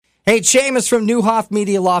Hey, it's Seamus from Newhoff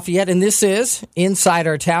Media Lafayette, and this is Inside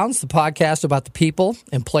Our Towns, the podcast about the people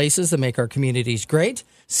and places that make our communities great.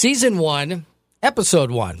 Season 1,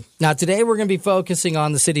 Episode 1. Now, today we're going to be focusing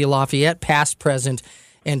on the city of Lafayette, past, present,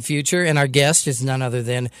 and future, and our guest is none other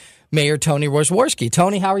than Mayor Tony Wojworski.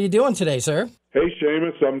 Tony, how are you doing today, sir? Hey,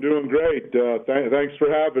 Seamus, I'm doing great. Thanks for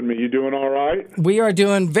having me. You doing all right? We are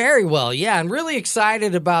doing very well, yeah, and really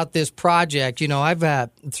excited about this project. You know, I've,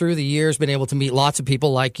 through the years, been able to meet lots of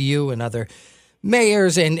people like you and other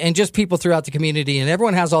mayors and just people throughout the community, and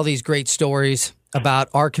everyone has all these great stories about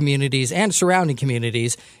our communities and surrounding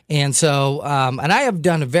communities. And so, and I have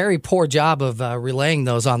done a very poor job of relaying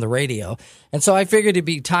those on the radio. And so I figured it'd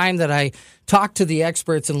be time that I talk to the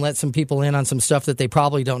experts and let some people in on some stuff that they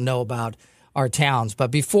probably don't know about our towns.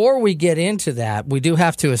 But before we get into that, we do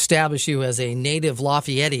have to establish you as a native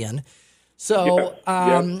Lafayettean. So,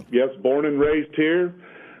 yes, born and raised here,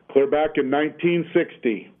 clear back in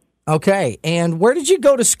 1960. Okay, and where did you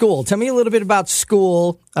go to school? Tell me a little bit about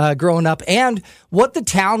school growing up and what the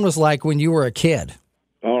town was like when you were a kid.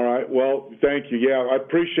 All right, well, thank you. Yeah, I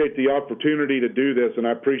appreciate the opportunity to do this, and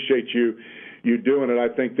I appreciate you doing it. I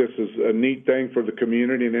think this is a neat thing for the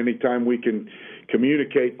community, and anytime we can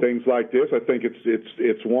communicate things like this, I think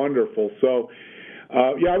it's wonderful. So,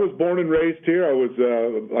 I was born and raised here. I was,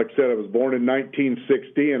 like I said, I was born in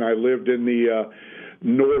 1960, and I lived in the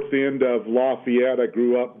north end of Lafayette. I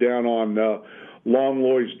grew up down on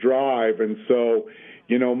Longlois Drive, and so,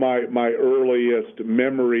 you know, my earliest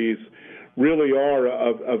memories really are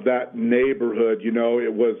of that neighborhood. You know,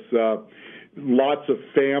 it was lots of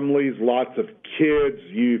families, lots of kids.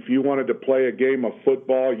 If you wanted to play a game of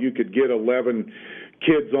football, you could get 11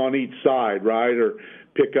 kids on each side, right? Or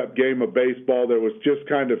pick up game of baseball. There was just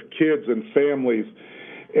kind of kids and families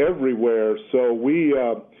everywhere. So we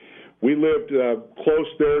lived close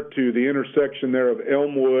there to the intersection there of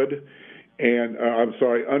Underwood and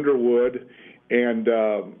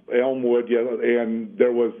Elmwood. Yeah, and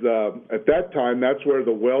there was at that time that's where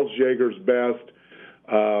the Wells Jager's Best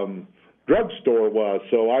drugstore was.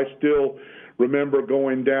 So I still remember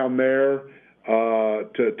going down there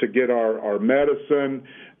to get our medicine.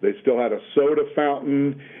 They still had a soda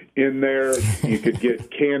fountain in there. You could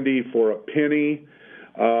get candy for a penny.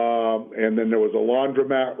 And then there was a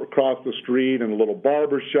laundromat across the street and a little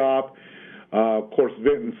barber shop. Of course,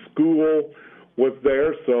 Vinton School was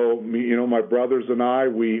there. So, you know, my brothers and I,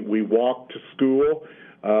 we walked to school,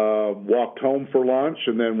 walked home for lunch,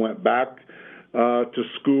 and then went back to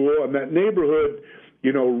school. And that neighborhood,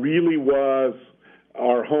 you know, really was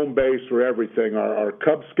our home base for everything. Our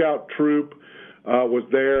Cub Scout troop was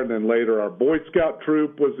there, and then later our Boy Scout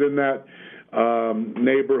troop was in that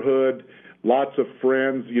neighborhood. Lots of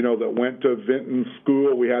friends, you know, that went to Vinton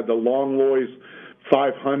School. We had the Longlois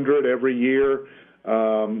 500 every year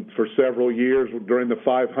for several years. During the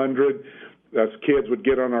 500, us kids would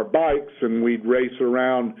get on our bikes and we'd race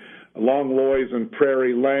around Longlois and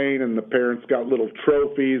Prairie Lane, and the parents got little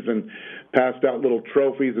trophies and passed out little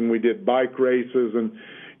trophies, and we did bike races. And,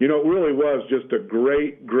 you know, it really was just a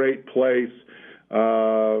great, great place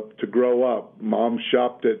to grow up. Mom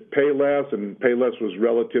shopped at Payless, and Payless was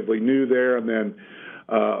relatively new there, and then,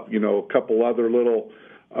 you know, a couple other little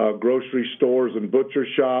grocery stores and butcher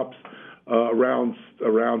shops around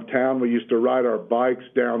town. We used to ride our bikes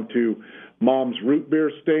down to Mom's Root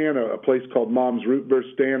Beer Stand, a place called Mom's Root Beer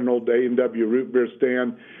Stand, an old A&W root beer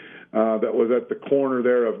stand that was at the corner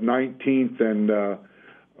there of 19th and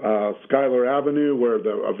Schuyler Avenue, where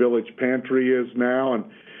a Village Pantry is now, and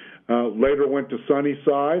later went to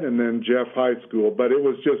Sunnyside and then Jeff High School. But it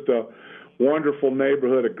was just a wonderful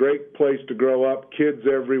neighborhood, a great place to grow up, kids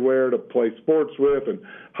everywhere to play sports with and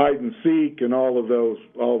hide and seek and all those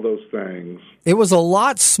things. It was a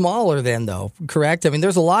lot smaller then, though, correct? I mean,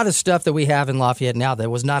 there's a lot of stuff that we have in Lafayette now that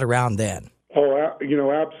was not around then. Oh, you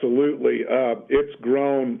know, absolutely. It's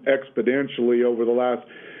grown exponentially over the last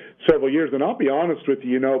several years. And I'll be honest with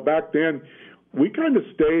you, you know, back then we kind of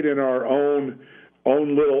stayed in our own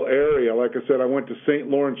little area. Like I said, I went to St.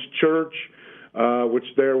 Lawrence Church, which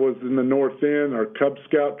there was in the north end, our Cub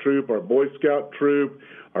Scout troop, our Boy Scout troop,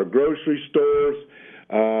 our grocery stores.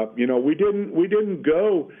 You know, we didn't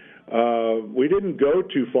go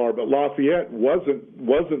too far, but Lafayette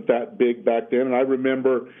wasn't that big back then. And I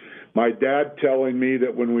remember my dad telling me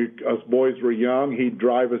that when us boys were young, he'd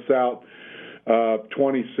drive us out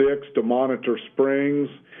 26 to Monitor Springs,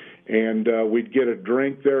 and we'd get a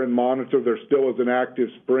drink there in Monitor. There still was an active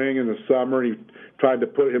spring in the summer.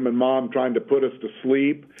 Him and Mom trying to put us to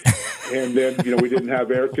sleep. And then, you know, we didn't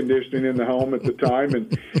have air conditioning in the home at the time,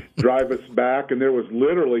 and drive us back. And there was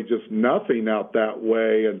literally just nothing out that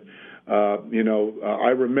way. And I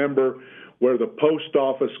remember where the post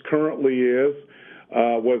office currently is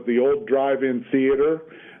was the old drive-in theater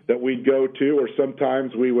that we'd go to, or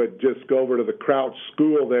sometimes we would just go over to the Crouch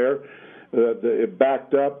School there. It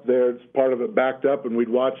backed up there, part of it backed up, and we'd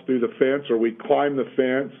watch through the fence, or we'd climb the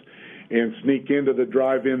fence and sneak into the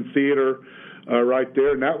drive-in theater right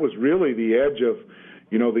there. And that was really the edge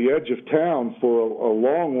of town for a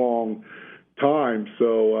long, long time.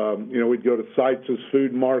 So, we'd go to Seitz's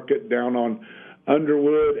Food Market down on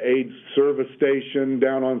Underwood, AIDS Service Station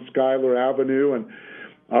down on Schuyler Avenue, and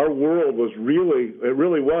our world was really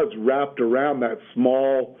was wrapped around that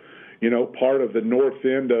small, part of the north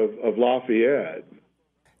end of Lafayette.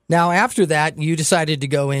 Now, after that, you decided to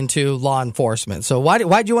go into law enforcement. So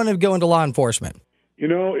why'd you want to go into law enforcement? It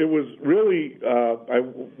was really, I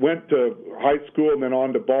went to high school and then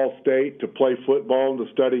on to Ball State to play football and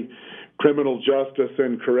to study criminal justice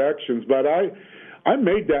and corrections. But I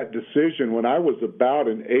made that decision when I was about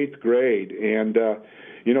in 8th grade, and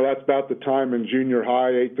that's about the time in junior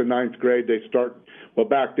high, 8th and 9th grade, they start, well,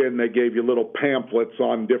 back then they gave you little pamphlets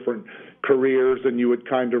on different careers, and you would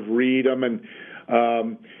kind of read them, and,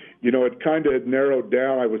 it kind of had narrowed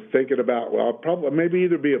down. I was thinking about, well, I'll probably maybe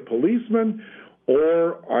either be a policeman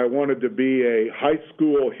or I wanted to be a high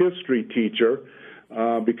school history teacher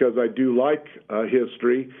because I do like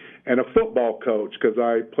history, and a football coach because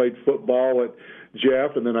I played football at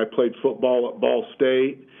Jeff, and then I played football at Ball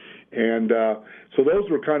State. And so those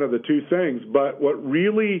were kind of the two things. But what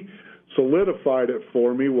really solidified it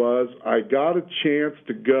for me was I got a chance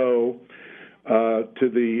to go to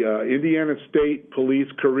the Indiana State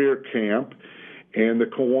Police Career Camp, and the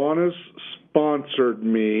Kiwanis sponsored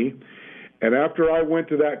me. And after I went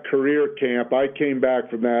to that career camp, I came back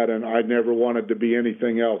from that, and I never wanted to be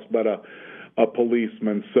anything else but a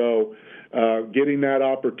policeman. So getting that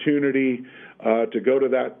opportunity to go to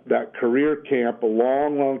that career camp a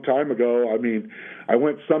long, long time ago. I mean, I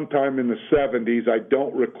went sometime in the 70s. I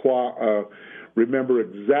don't remember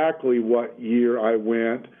exactly what year I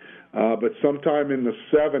went, but sometime in the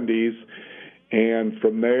 70s. And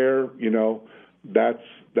from there,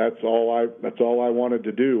 that's all I wanted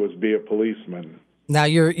to do was be a policeman. Now,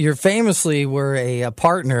 you famously were a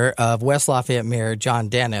partner of West Lafayette Mayor John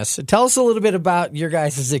Dennis. Tell us a little bit about your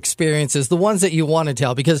guys' experiences, the ones that you want to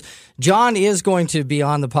tell, because John is going to be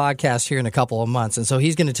on the podcast here in a couple of months, and so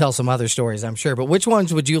he's going to tell some other stories, I'm sure. But which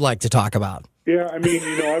ones would you like to talk about? Yeah, I mean,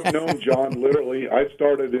 I've known John literally. I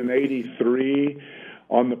started in 83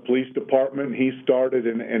 on the police department. He started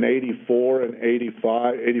in 84 and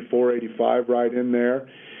 85, right in there.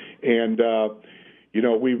 And,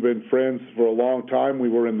 we've been friends for a long time. We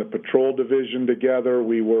were in the patrol division together.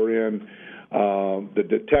 We were in the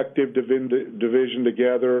detective division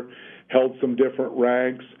together, held some different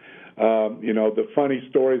ranks. The funny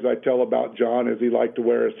stories I tell about John is he liked to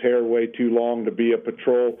wear his hair way too long to be a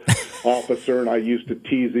patrol officer, and I used to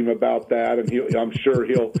tease him about that, and I'm sure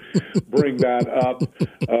he'll bring that up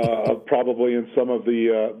probably in some of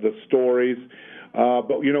the stories.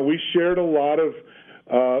 But we shared a lot of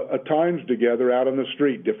times together out on the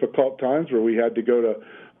street, difficult times where we had to go to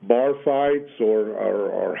bar fights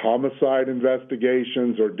or homicide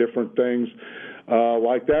investigations or different things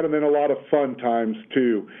like that, and then a lot of fun times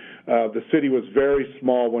too. The city was very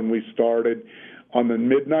small when we started. On the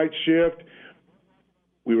midnight shift,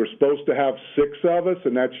 we were supposed to have 6 of us,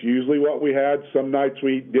 and that's usually what we had. Some nights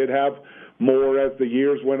we did have more as the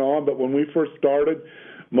years went on, but when we first started,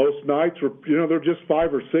 most nights were, there were just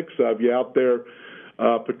 5 or 6 of you out there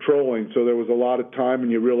patrolling, so there was a lot of time,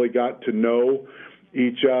 and you really got to know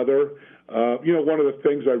each other. One of the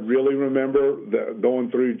things I really remember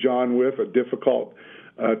going through John with a difficult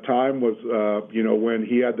time was, when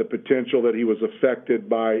he had the potential that he was infected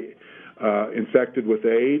with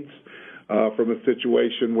AIDS from a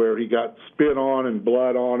situation where he got spit on and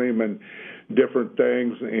blood on him and different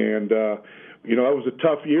things. And, that was a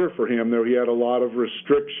tough year for him. There, he had a lot of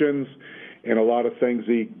restrictions and a lot of things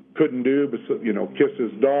he couldn't do, but kiss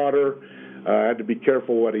his daughter, had to be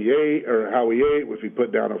careful what he ate or how he ate, if he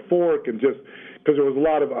put down a fork, and just because there was a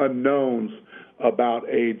lot of unknowns about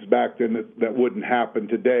AIDS back then that wouldn't happen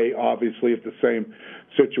today, obviously, if the same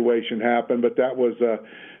situation happened. But that was a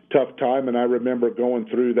tough time, and I remember going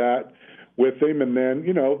through that with him. And then,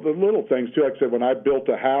 the little things, too. Like I said, when I built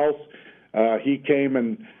a house, he came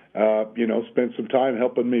and, spent some time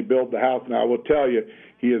helping me build the house. Now, I will tell you,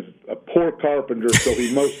 he is a poor carpenter, so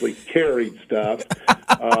he mostly carried stuff.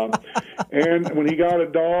 And when he got a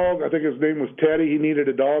dog, I think his name was Teddy, he needed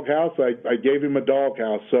a dog house. I gave him a dog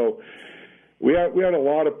house. So we had a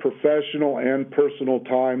lot of professional and personal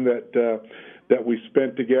time that that we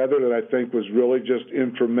spent together that I think was really just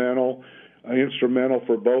instrumental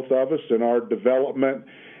for both of us in our development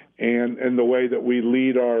and the way that we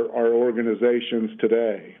lead our organizations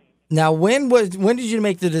today. Now, when did you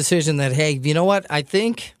make the decision that, hey, you know what, I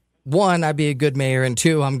think, one, I'd be a good mayor, and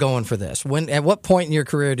two, I'm going for this? At what point in your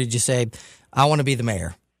career did you say, I want to be the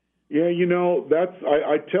mayor? Yeah,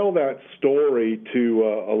 I tell that story to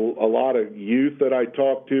a lot of youth that I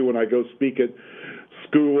talk to when I go speak at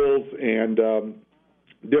schools and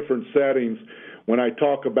different settings. When I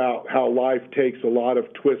talk about how life takes a lot of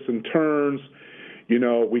twists and turns,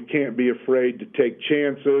 we can't be afraid to take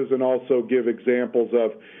chances, and also give examples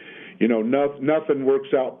of, nothing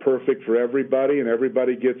works out perfect for everybody, and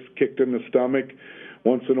everybody gets kicked in the stomach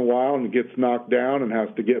once in a while and gets knocked down and has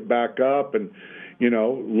to get back up and,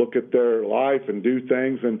 look at their life and do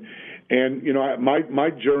things. And my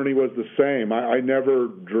journey was the same. I never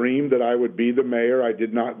dreamed that I would be the mayor. I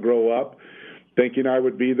did not grow up thinking I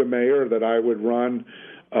would be the mayor, that I would run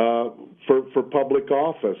for public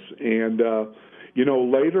office. And,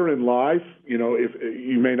 later in life, if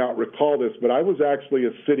you may not recall this, but I was actually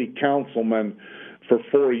a city councilman for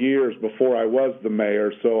 4 years before I was the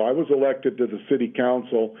mayor. So I was elected to the city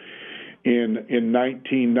council in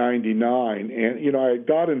 1999. And, I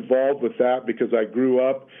got involved with that because I grew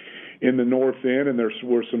up in the North End, and there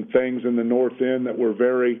were some things in the North End that were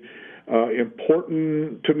very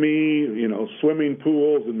important to me, swimming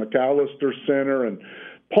pools and McAllister Center and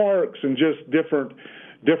parks and just different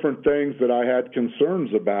things that I had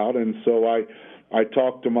concerns about. And so I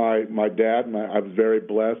talked to my dad, and I was very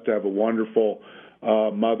blessed to have a wonderful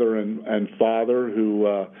mother and father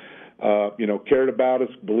who, cared about us,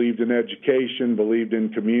 believed in education, believed in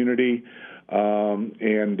community.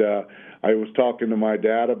 And I was talking to my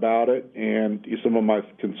dad about it and some of my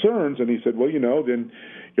concerns, and he said, well, then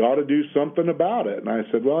you ought to do something about it. And I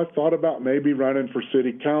said, well, I thought about maybe running for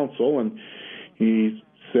city council. And he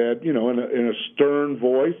said, in a stern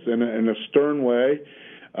voice, in a stern way,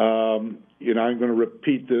 I'm going to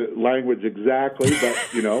repeat the language exactly, but,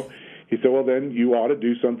 he said, well, then you ought to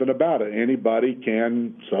do something about it. Anybody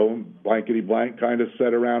can, so blankety blank, kind of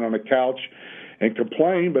sit around on a couch and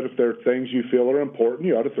complain, but if there are things you feel are important,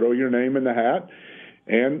 you ought to throw your name in the hat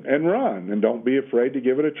and run, and don't be afraid to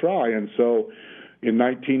give it a try. And so in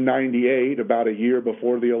 1998, about a year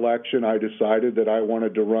before the election, I decided that I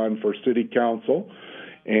wanted to run for city council,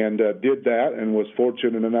 and did that, and was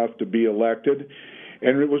fortunate enough to be elected.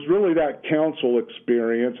 And it was really that council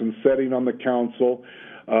experience and sitting on the council,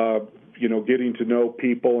 getting to know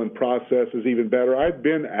people and processes even better. I'd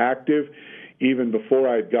been active even before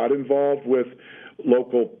I got involved with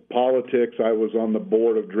local politics. I was on the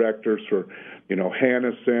board of directors for,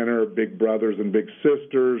 Hannah Center, Big Brothers and Big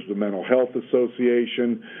Sisters, the Mental Health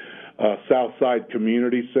Association, Southside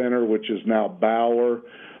Community Center, which is now Bauer.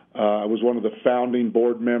 I was one of the founding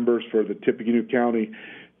board members for the Tippecanoe County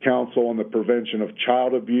Council on the Prevention of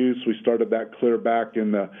Child Abuse. We started that clear back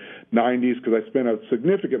in the 90s because I spent a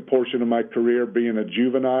significant portion of my career being a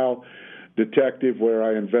juvenile detective, where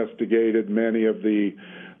I investigated many of the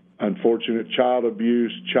unfortunate child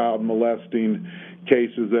abuse, child molesting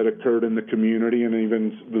cases that occurred in the community, and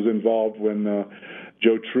even was involved when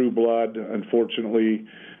Joe Trueblood, unfortunately,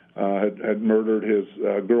 had murdered his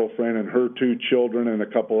girlfriend and her 2 children, and a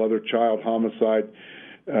couple other child homicide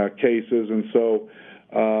cases. And so,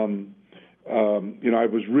 I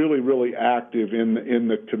was really, really active in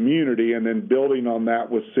the community, and then building on that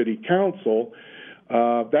with city council.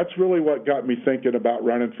 That's really what got me thinking about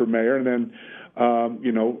running for mayor. And then,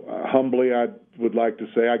 humbly, I would like to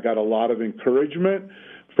say I got a lot of encouragement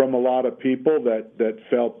from a lot of people that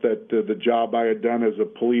felt that the job I had done as a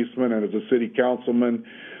policeman and as a city councilman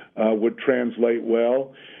would translate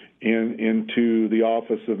well into the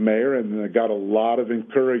office of mayor. And I got a lot of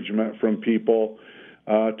encouragement from people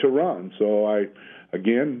to run. So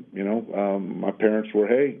my parents were,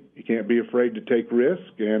 hey, you can't be afraid to take risk,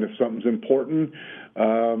 and if something's important,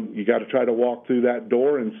 you got to try to walk through that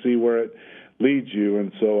door and see where it leads you.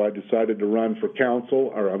 And so I decided to run for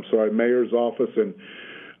mayor's office in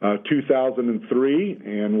 2003,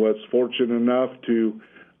 and was fortunate enough to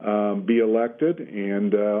be elected,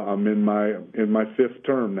 and I'm in my 5th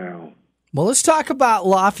term now. Well, let's talk about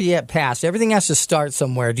Lafayette Pass. Everything has to start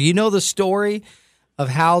somewhere. Do you know the story of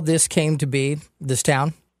how this came to be, this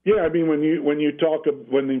town? Yeah, I mean,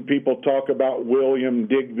 when people talk about William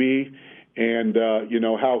Digby and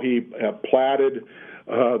how he platted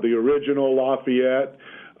the original Lafayette,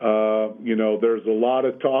 there's a lot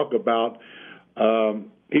of talk about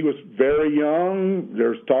he was very young.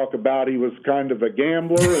 There's talk about he was kind of a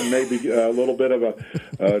gambler and maybe a little bit of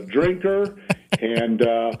a drinker, and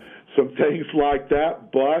some things like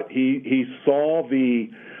that. But he saw the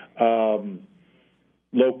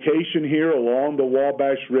location here along the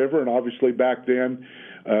Wabash River, and obviously back then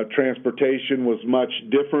transportation was much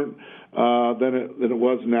different than it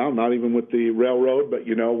was now, not even with the railroad, but,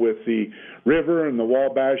 with the river and the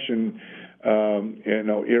Wabash and,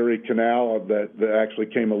 Erie Canal that actually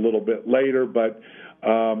came a little bit later. But,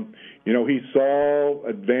 he saw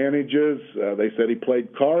advantages. They said he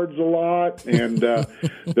played cards a lot, and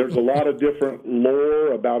there's a lot of different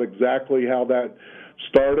lore about exactly how that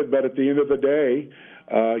started. But at the end of the day,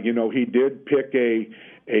 he did pick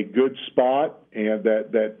a good spot, and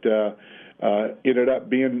that ended up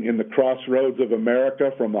being in the crossroads of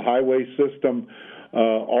America from the highway system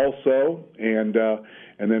also, and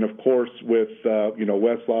then of course with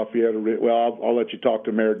West Lafayette. Well, I'll let you talk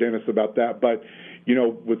to Mayor Dennis about that, but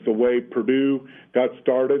with the way Purdue got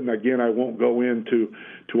started, and again I won't go into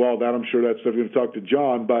all that. I'm sure that's stuff we're going to talk to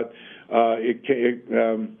John, but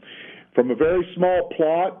from a very small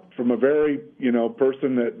plot, from a very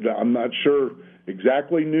person that I'm not sure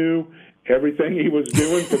exactly knew everything he was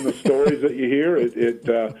doing from the stories that you hear,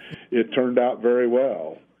 it turned out very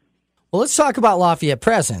well. Well, let's talk about Lafayette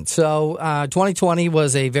present. So 2020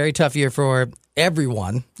 was a very tough year for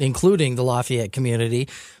everyone, including the Lafayette community.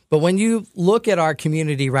 But when you look at our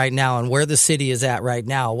community right now and where the city is at right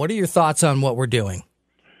now, what are your thoughts on what we're doing?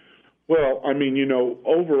 Well, I mean,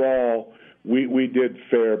 overall, we did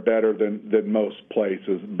fare better than most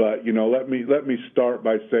places. But, let me start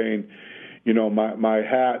by saying, my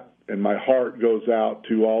hat and my heart goes out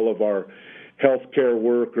to all of our healthcare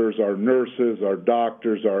workers, our nurses, our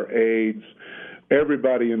doctors, our aides,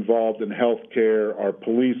 everybody involved in healthcare, our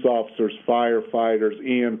police officers, firefighters,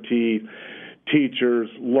 EMT, teachers,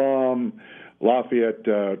 LUM, Lafayette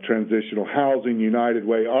Transitional Housing, United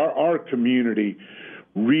Way. Our community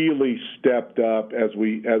really stepped up, as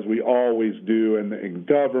we always do, in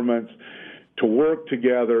governments, to work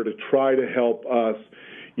together to try to help us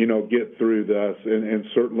get through this, and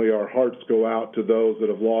certainly our hearts go out to those that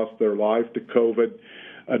have lost their life to COVID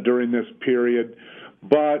during this period.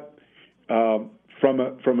 But from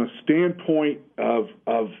a standpoint of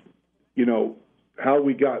how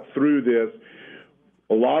we got through this,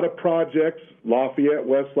 a lot of projects, Lafayette,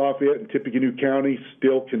 West Lafayette, and Tippecanoe County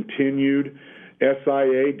still continued.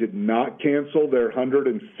 SIA did not cancel their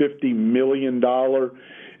 $150 million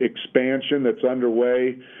expansion that's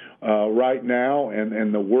underway right now,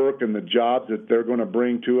 and the work and the jobs that they're going to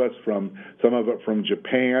bring to us, from some of it from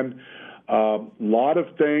Japan. A lot of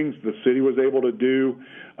things the city was able to do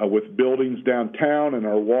with buildings downtown, and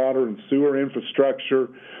our water and sewer infrastructure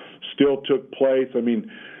still took place. I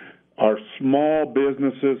mean, our small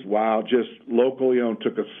businesses, just locally owned,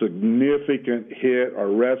 took a significant hit. Our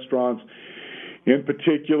restaurants in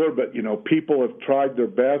particular, but people have tried their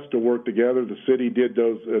best to work together. The city did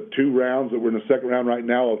those 2 rounds that we're in the second round right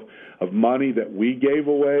now of money that we gave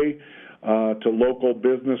away to local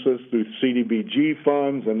businesses through CDBG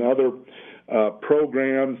funds and other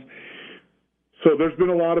programs. So there's been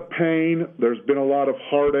a lot of pain. There's been a lot of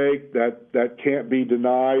heartache that can't be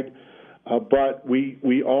denied. But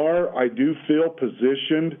we are, I do feel,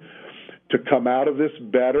 positioned to come out of this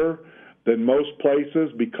better than most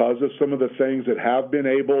places because of some of the things that have been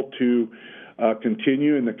able to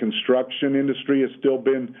continue, and the construction industry has still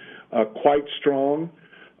been quite strong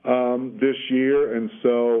this year. And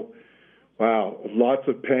so, lots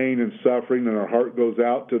of pain and suffering, and our heart goes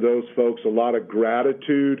out to those folks. A lot of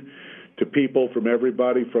gratitude to people, from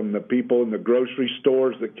everybody, from the people in the grocery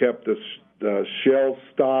stores that kept the shelves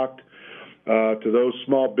stocked, to those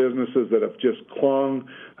small businesses that have just clung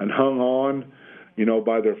and hung on,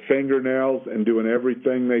 by their fingernails and doing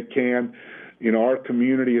everything they can. Our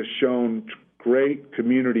community has shown great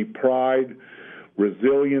community pride,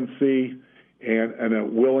 resiliency, and a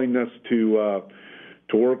willingness to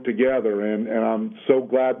work together. And I'm so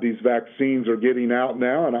glad these vaccines are getting out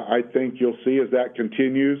now, and I think you'll see, as that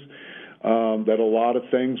continues, that a lot of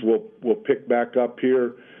things will pick back up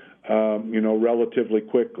here, relatively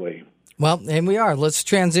quickly. Well, and we are. Let's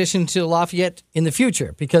transition to Lafayette in the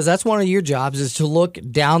future, because that's one of your jobs, is to look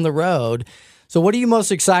down the road. So what are you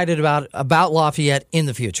most excited about Lafayette in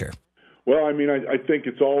the future? Well, I mean, I think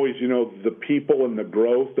it's always, the people and the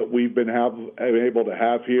growth that we've been able to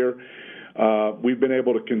have here. We've been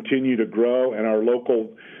able to continue to grow, and our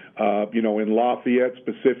local, in Lafayette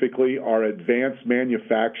specifically, our advanced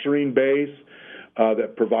manufacturing base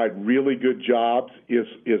that provide really good jobs is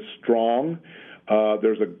strong.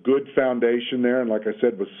 There's a good foundation there, and like I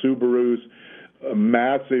said, with Subaru's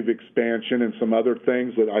massive expansion and some other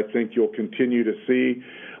things that I think you'll continue to see,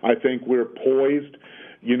 I think we're poised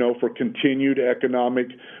for continued economic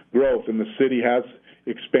growth. And the city has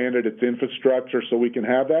expanded its infrastructure so we can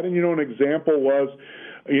have that. And, an example was,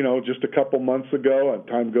 just a couple months ago, and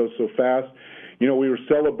time goes so fast, we were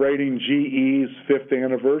celebrating GE's 5th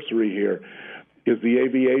anniversary here. Is the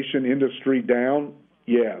aviation industry down?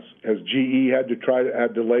 Yes. Has GE had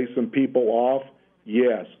to lay some people off?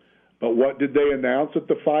 Yes. But what did they announce at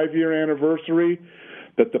the 5-year anniversary?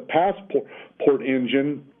 That the Passport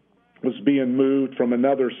engine was being moved from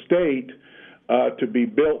another state to be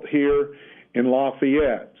built here in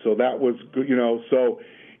Lafayette. So that was, so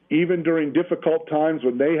even during difficult times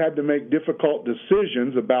when they had to make difficult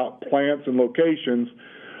decisions about plants and locations,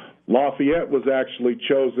 Lafayette was actually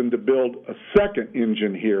chosen to build a second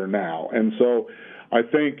engine here now. And so I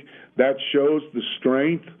think that shows the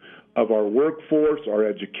strength of our workforce, our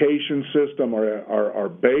education system, our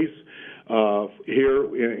base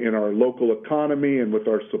here in our local economy and with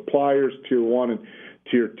our suppliers, Tier 1 and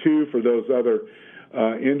Tier 2, for those other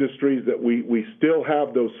industries, that we still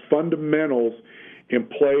have those fundamentals in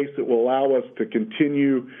place that will allow us to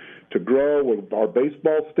continue to grow. Our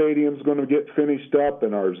baseball stadium's going to get finished up,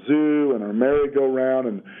 and our zoo and our merry-go-round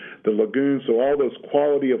and the lagoon. So all those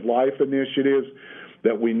quality of life initiatives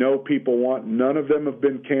that we know people want, none of them have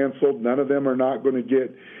been canceled. None of them are not going to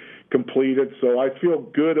get completed. So I feel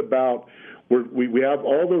good about we have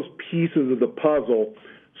all those pieces of the puzzle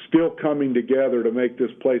still coming together to make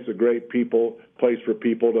this place a great place for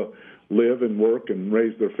people to live and work and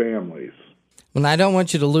raise their families. Well, I don't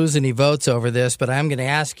want you to lose any votes over this, but I'm going to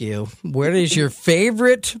ask you, where is your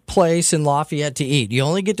favorite place in Lafayette to eat? You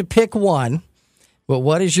only get to pick one, but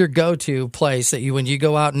what is your go-to place that when you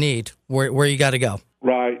go out and eat, where you got to go?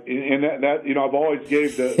 Right, and that I've always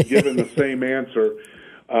given the same answer.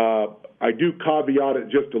 I do caveat it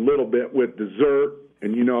just a little bit with dessert,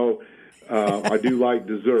 and I do like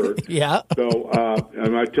dessert. Yeah. So,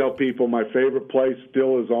 and I tell people my favorite place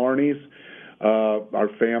still is Arnie's. Our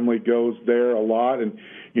family goes there a lot, and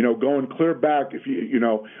going clear back,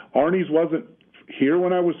 Arnie's wasn't here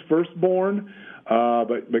when I was first born,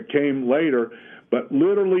 but came later. But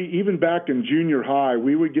literally, even back in junior high,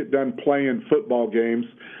 we would get done playing football games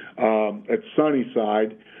at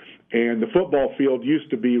Sunnyside, and the football field used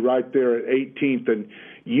to be right there at 18th and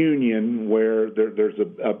Union, where there's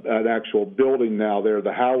an actual building now there,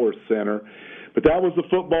 the Howard Center. But that was the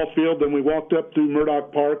football field. Then we walked up through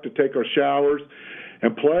Murdoch Park to take our showers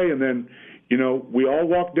and play, and then we all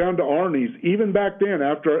walked down to Arnie's. Even back then,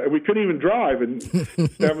 after we couldn't even drive in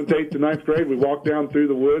 7th, 8th, and 9th grade, we walked down through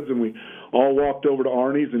the woods, and we all walked over to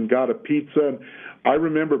Arnie's and got a pizza. And I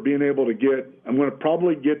remember being able to I'm going to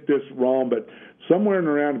probably get this wrong, but somewhere in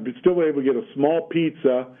around, still able to get a small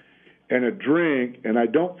pizza and a drink, and I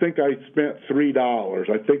don't think I spent $3.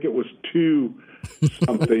 I think it was $2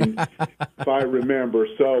 something, if I remember.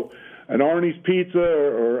 So an Arnie's pizza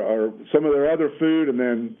or some of their other food, and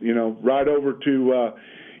then right over to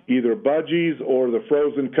either Budgies or the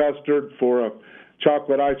frozen custard for a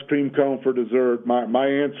chocolate ice cream cone for dessert. My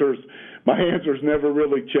answers never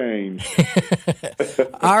really change.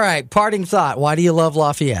 All right, parting thought. Why do you love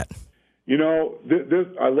Lafayette?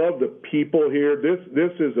 I love the people here.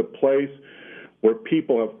 This is a place where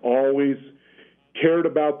people have always cared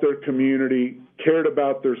about their community, cared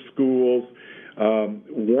about their schools,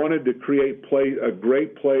 wanted to create a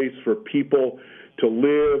great place for people to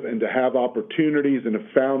live and to have opportunities, and have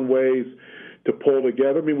found ways to pull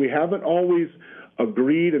together. I mean, we haven't always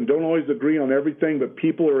agreed and don't always agree on everything, but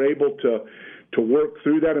people are able to work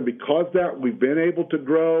through that. And because of that, we've been able to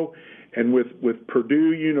grow. And with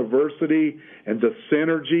Purdue University and the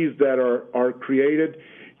synergies that are created,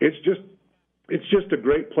 it's just a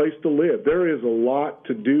great place to live. There is a lot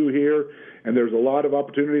to do here, and there's a lot of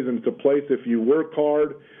opportunities, and it's a place, if you work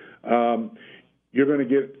hard, you're going to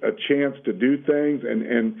get a chance to do things.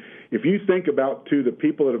 And if you think about, too, the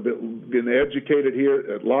people that have been educated here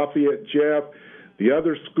at Lafayette, Jeff, the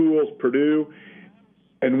other schools, Purdue,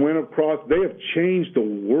 and went across, they have changed the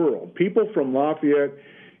world. People from Lafayette,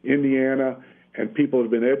 Indiana, and people that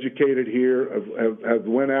have been educated here have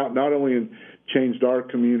went out not only and changed our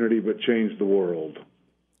community, but changed the world.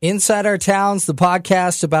 Inside Our Towns, the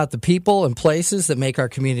podcast about the people and places that make our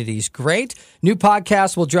communities great. New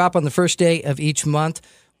podcasts will drop on the first day of each month,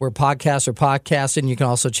 where podcasts are podcasted. You can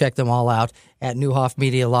also check them all out at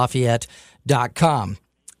NewhoffMediaLafayette.com.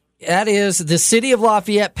 That is the City of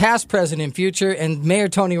Lafayette, past, present, and future. And Mayor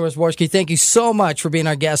Tony Rosworski, thank you so much for being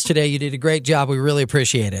our guest today. You did a great job. We really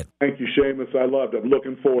appreciate it. Thank you, Seamus. I loved it. I'm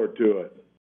looking forward to it.